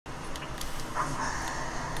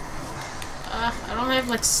I don't have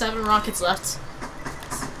like 7 rockets left.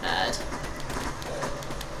 It's bad.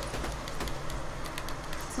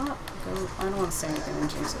 It's not go. I don't want to say anything and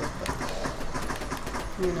jinx it, but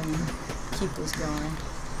I'm gonna keep this going.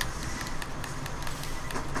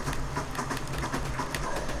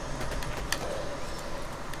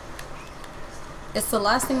 It's the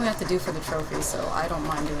last thing we have to do for the trophy, so I don't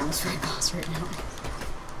mind doing this raid boss right now.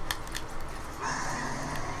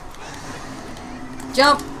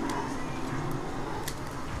 Jump!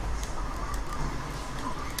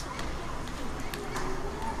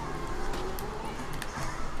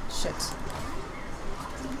 Shit.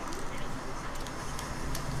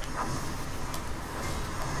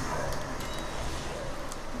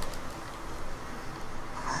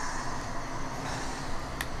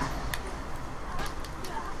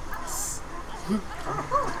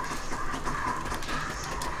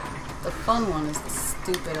 The fun one is the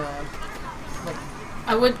stupid, like...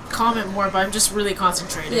 I would comment more, but I'm just really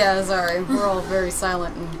concentrated. Yeah, sorry. We're all very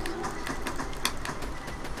silent and...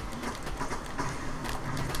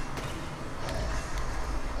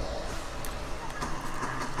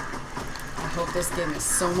 I hope this gave me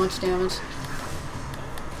so much damage.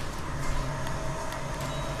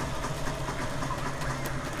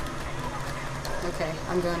 Okay,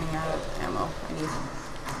 I'm running out of ammo. I need...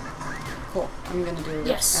 Cool. I'm gonna do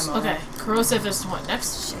yes. ammo. Okay. Corrosive is what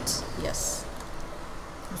next? Shit. Yes.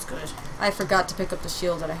 That's good. I forgot to pick up the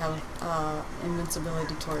shield that I have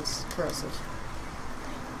invincibility towards corrosive.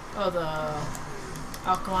 Oh, the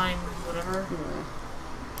alkaline, whatever.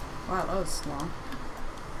 Yeah. Wow, that was long.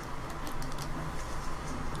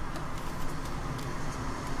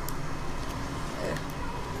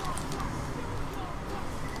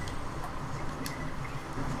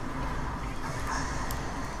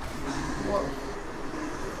 Whoa.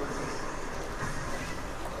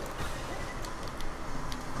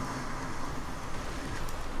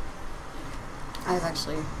 I've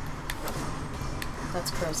actually...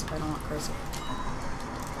 That's corrosive. I don't want corrosive.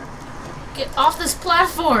 Get off this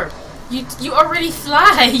platform! You already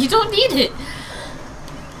fly! You don't need it!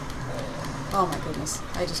 Oh my goodness.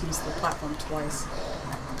 I just missed the platform twice.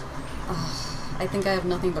 I think I have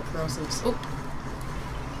nothing but corrosives. Oop.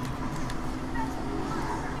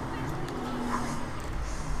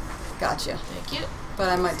 Gotcha. Thank you. But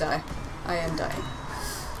I might die. I am dying.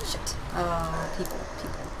 Shit. People.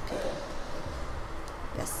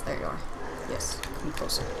 Yes, there you are. Yes, come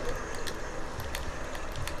closer.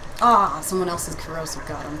 Ah, someone else's corrosive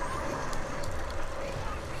got him.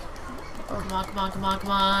 Oh. Come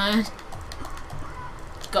on.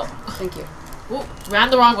 Go. Thank you. Ooh, ran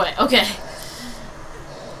the wrong way. Okay.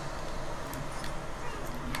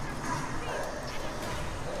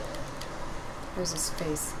 There's his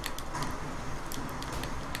face.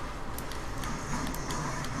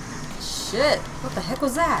 Shit! What the heck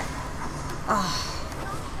was that? Ah.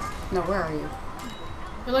 No, where are you?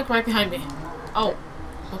 You're like right behind me. Oh.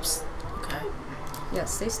 Oops. Okay. Yeah,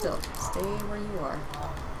 stay still. Stay where you are.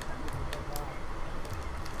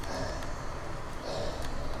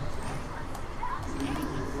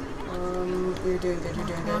 You're doing good, you're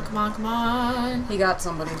doing good. Come on. He got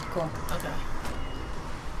somebody. Cool. Okay.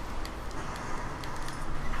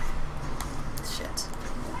 Shit.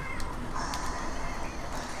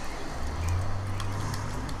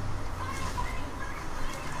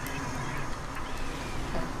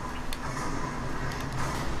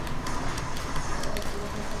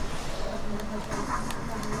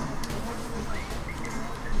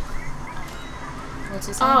 What's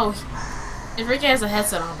he saying? Oh. Enrique has a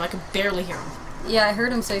headset on, but I can barely hear him. Yeah, I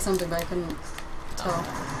heard him say something, but I couldn't tell.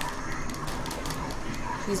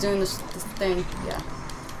 He's doing this thing. Yeah.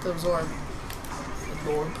 The absorb.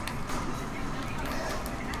 Lord.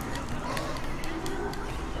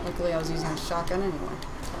 Luckily I was using a shotgun anyway.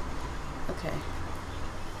 Okay.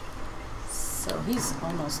 So he's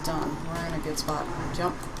almost done. We're in a good spot.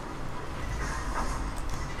 Jump.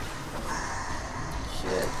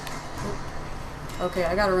 Shit. Oop. Okay,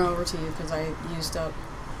 I gotta run over to you because I used up.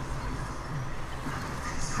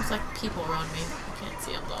 There's like people around me. I can't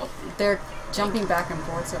see them though. They're jumping back and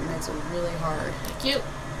forth, so it makes it really hard. Thank you.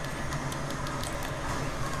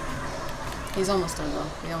 He's almost done though.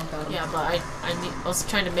 We almost got him. Yeah, but I was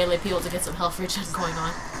trying to melee people to get some health regen going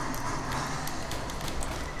on.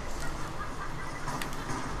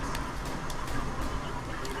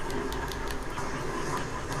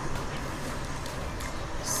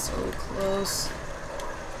 So close.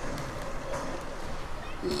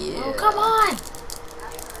 Yeah. Oh, come on!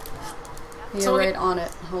 You're So right on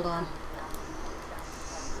it. Hold on.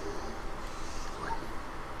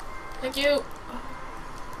 Thank you.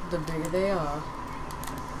 the bigger they are.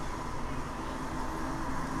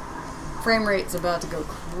 Frame rate's about to go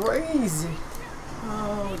crazy.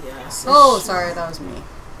 Oh, yes. Oh, sorry, that was me.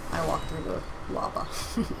 I walked through the lava.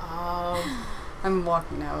 I'm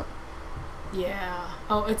walking out. Yeah.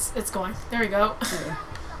 Oh, it's going. There we go. Okay.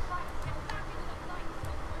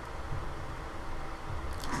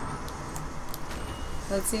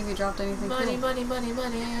 Let's see if we dropped anything Money, cool. money, money,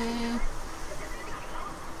 money.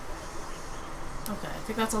 Okay, I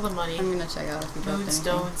think that's all the money. I'm gonna check out if he dropped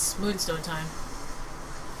anything. Moonstone time.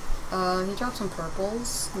 He dropped some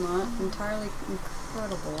purples. Not entirely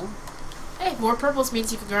incredible. Hey, more purples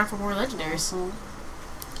means you can grind for more legendaries.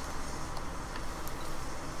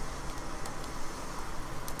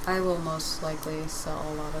 I will most likely sell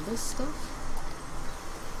a lot of this stuff.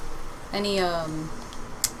 Any,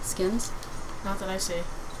 skins? Not that I see.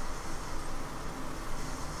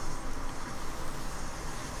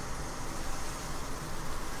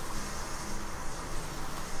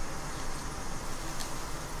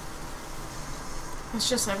 It's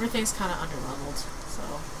just everything's kind of underleveled, so...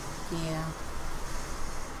 Yeah.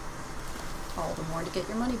 All the more to get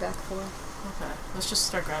your money back for. Okay, let's just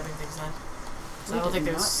start grabbing things then. We I don't think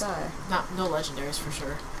did there's... no legendaries for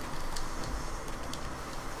sure.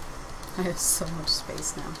 I have so much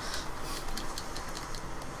space now.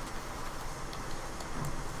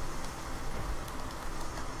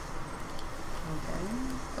 Okay.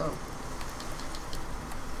 Oh.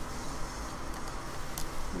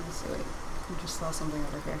 Let me see. Wait. I just saw something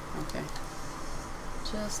over here. Okay.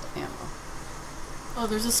 Just ammo. Oh,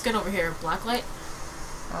 there's a skin over here. Blacklight?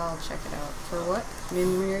 I'll check it out. For what?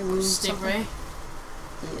 Moon Stingray?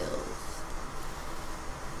 Ew.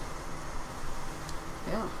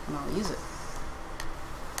 Yeah, and I'll use it.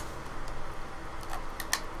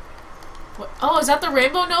 What? Oh, is that the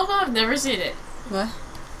Rainbow Nova? I've never seen it. What?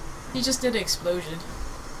 He just did an explosion.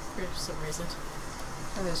 For some reason.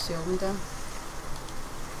 Have his shield me down.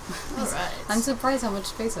 Alright. I'm surprised how much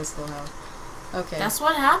space I still have. Okay. That's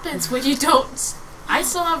what happens when you don't... I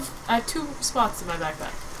still have... I have 2 spots in my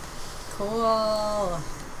backpack. Cool.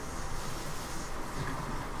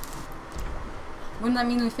 Wouldn't that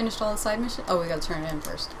mean we finished all the side missions? Oh, we gotta turn it in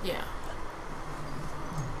first. Yeah.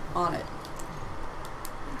 On it.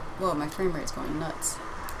 Whoa, my frame rate's going nuts.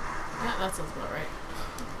 Yeah, that sounds about right.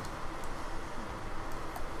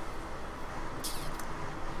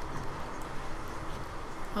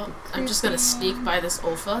 Oh, I'm just gonna sneak by this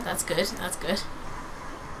Olfa. That's good. That's good.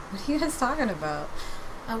 What are you guys talking about?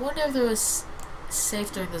 I wonder if it was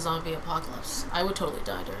safe during the zombie apocalypse. I would totally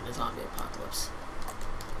die during the zombie apocalypse.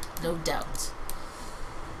 No doubt.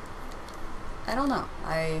 I don't know.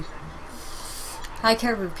 I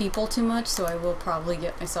care for people too much, so I will probably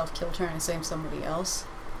get myself killed trying to save somebody else.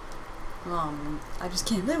 I just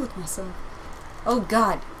can't live with myself. Oh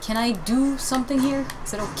God, can I do something here?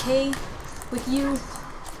 Is it okay with you?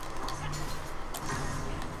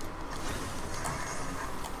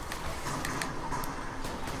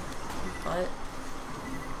 What?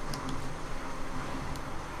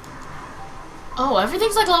 Oh,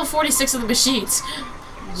 everything's like level 46 in the machines.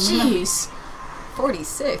 Jeez.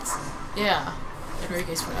 46? Yeah.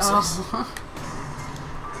 Enrique's 46. Oh.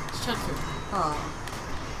 Shut up. Oh.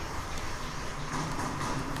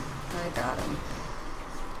 I got him.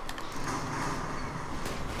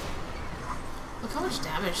 Look how much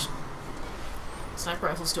damage sniper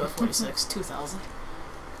rifles do at 46. 2,000.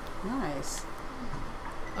 Nice.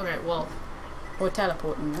 Okay, well. We're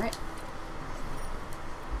teleporting, right?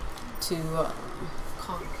 To,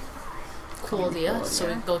 Cooldia, so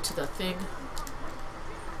we can go to the thing.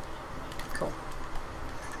 Cool.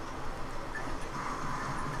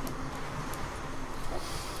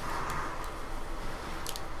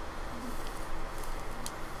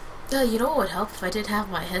 You know what would help if I did have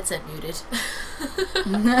my headset muted?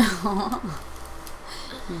 No.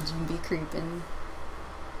 You be creeping.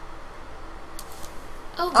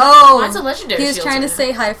 Oh, mine's a legendary. He was trying to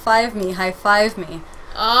say high five me, high five me.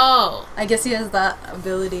 Oh. I guess he has that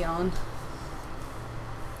ability on.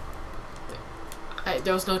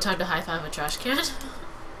 There was no time to high five a trash can.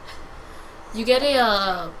 You get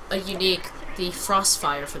a unique, the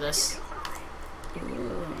Frostfire for this.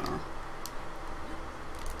 Ooh.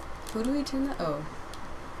 Who do we turn that? Oh.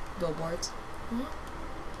 Billboards. Hmm?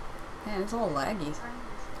 Man, it's all laggy.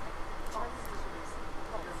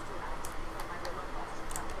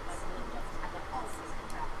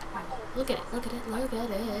 Look at it, look at it, look at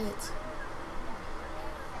it.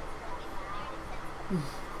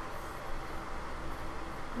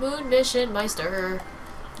 Moon Mission Meister.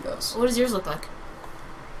 Yes. What does yours look like?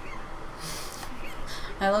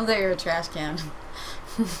 I love that you're a trash can.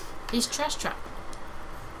 He's trash trap.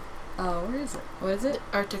 Oh, where is it? What is it?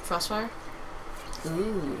 Arctic Frostfire.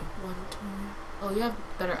 Ooh. 1, 2. Oh, you have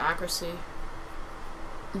better accuracy.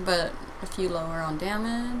 But a few lower on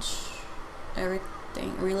damage.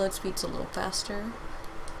 Everything. Reload speed's a little faster.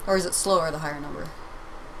 Or is it slower the higher number?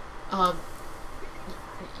 Oh,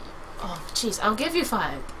 jeez. I'll give you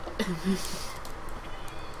 5.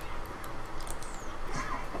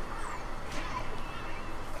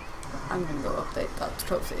 I'm gonna go update that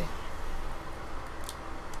trophy.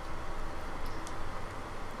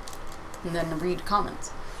 And then read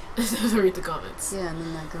comments. Read the comments. Yeah, and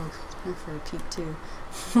then I go for a peek too.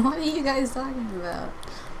 What are you guys talking about?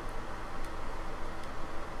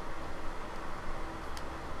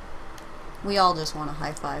 We all just want a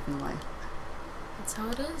high five in life. That's how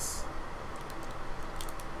it is.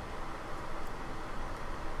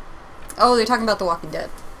 Oh, they're talking about The Walking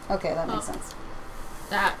Dead. Okay, that makes sense.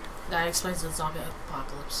 That explains the zombie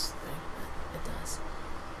apocalypse thing. It does.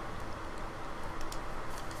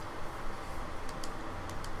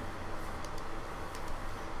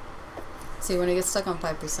 See, when it gets stuck on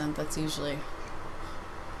 5%, that's usually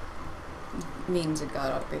means it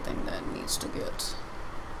got everything that it needs to get.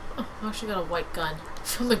 Oh, I actually got a white gun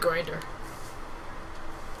from the grinder.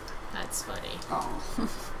 That's funny. Oh.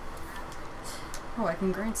 Oh, I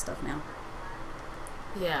can grind stuff now.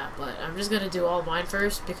 Yeah, but I'm just gonna do all mine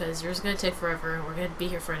first because yours is gonna take forever and we're gonna be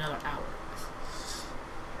here for another hour.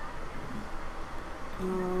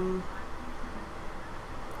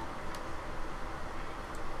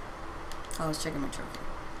 I was checking my trophy.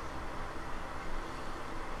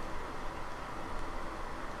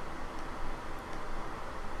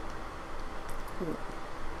 Cool.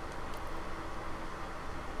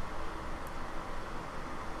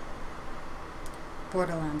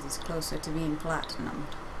 Borderlands is closer to being platinum.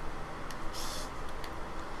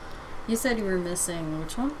 You said you were missing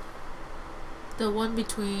which one? The one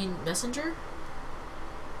between Messenger?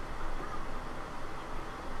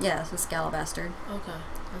 Yeah, it's a Scalabastard. Okay,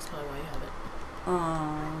 that's probably why you have it.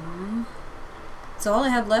 So all I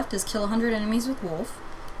have left is kill 100 enemies with Wolf.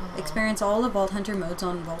 Experience all the Vault Hunter modes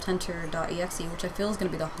on vaulthunter.exe, which I feel is going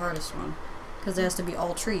to be the hardest one. Because it has to be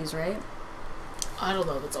all trees, right? I don't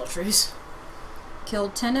know if it's all trees.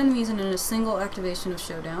 Killed 10 enemies in a single activation of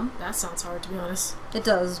Showdown. That sounds hard, to be honest. It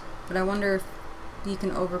does, but I wonder if you can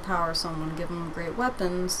overpower someone, give them great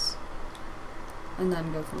weapons, and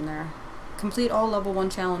then go from there. Complete all level 1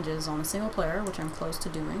 challenges on a single player, which I'm close to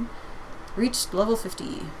doing. Reached level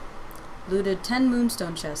 50. Looted 10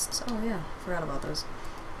 Moonstone chests. Oh yeah, forgot about those.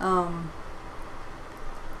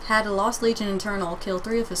 Had a Lost Legion Internal kill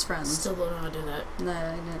 3 of his friends. Still don't know how to do that.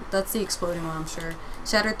 No, that's the exploding one, I'm sure.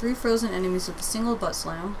 Shattered 3 frozen enemies with a single butt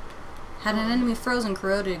slam. Had an enemy frozen,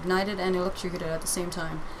 corroded, ignited, and electrocuted at the same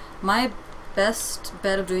time. My best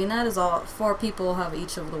bet of doing that is 4 people have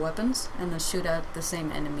each of the weapons, and then shoot at the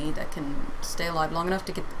same enemy that can stay alive long enough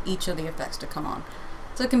to get each of the effects to come on.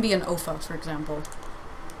 So it can be an OFA, for example.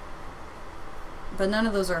 But none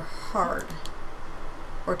of those are hard.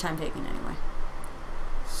 Or time-taking, anyway.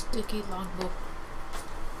 Sticky longbow.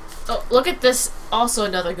 Oh, look at this. Also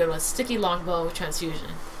another good one. Sticky longbow transfusion.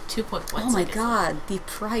 2.1 Oh my seconds. god, the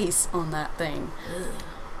price on that thing. Ugh.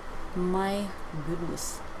 My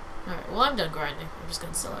goodness. Alright, well I'm done grinding. I'm just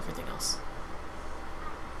gonna sell everything else.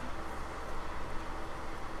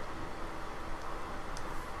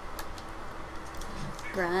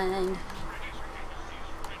 Grind.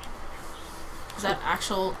 Is that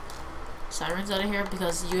actual sirens out of here?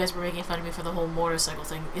 Because you guys were making fun of me for the whole motorcycle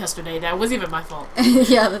thing yesterday. That wasn't even my fault.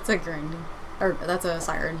 Yeah, that's a grinding. Or, that's a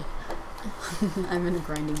siren. I'm in a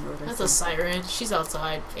grinding mode. That's a siren. She's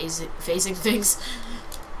outside facing things.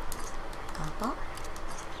 Papa.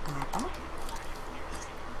 Papa.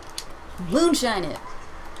 Moonshine it!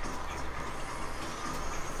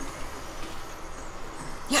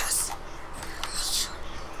 Yes!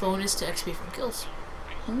 Bonus to XP from kills.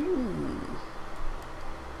 I'm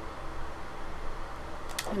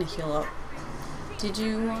gonna heal up. Did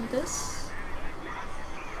you want this?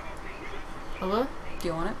 What? Do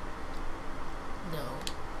you want it? No.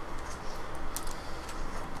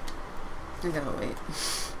 I gotta wait.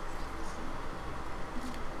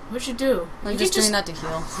 What'd you do? I'm You just could doing that to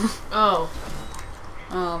heal. Oh.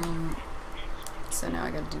 So now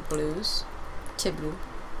I gotta do blues. Blue.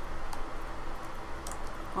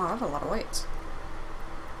 Oh, I have a lot of whites.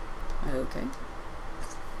 Okay.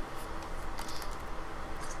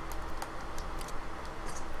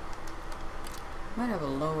 Might have a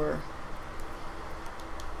lower.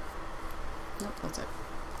 Nope, that's it.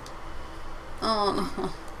 Oh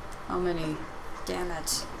no. How many? Damn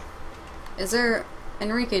it. Is there...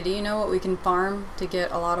 Enrique, do you know what we can farm to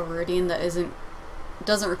get a lot of Viridian that isn't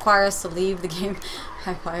doesn't require us to leave the game.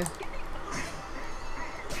 High five.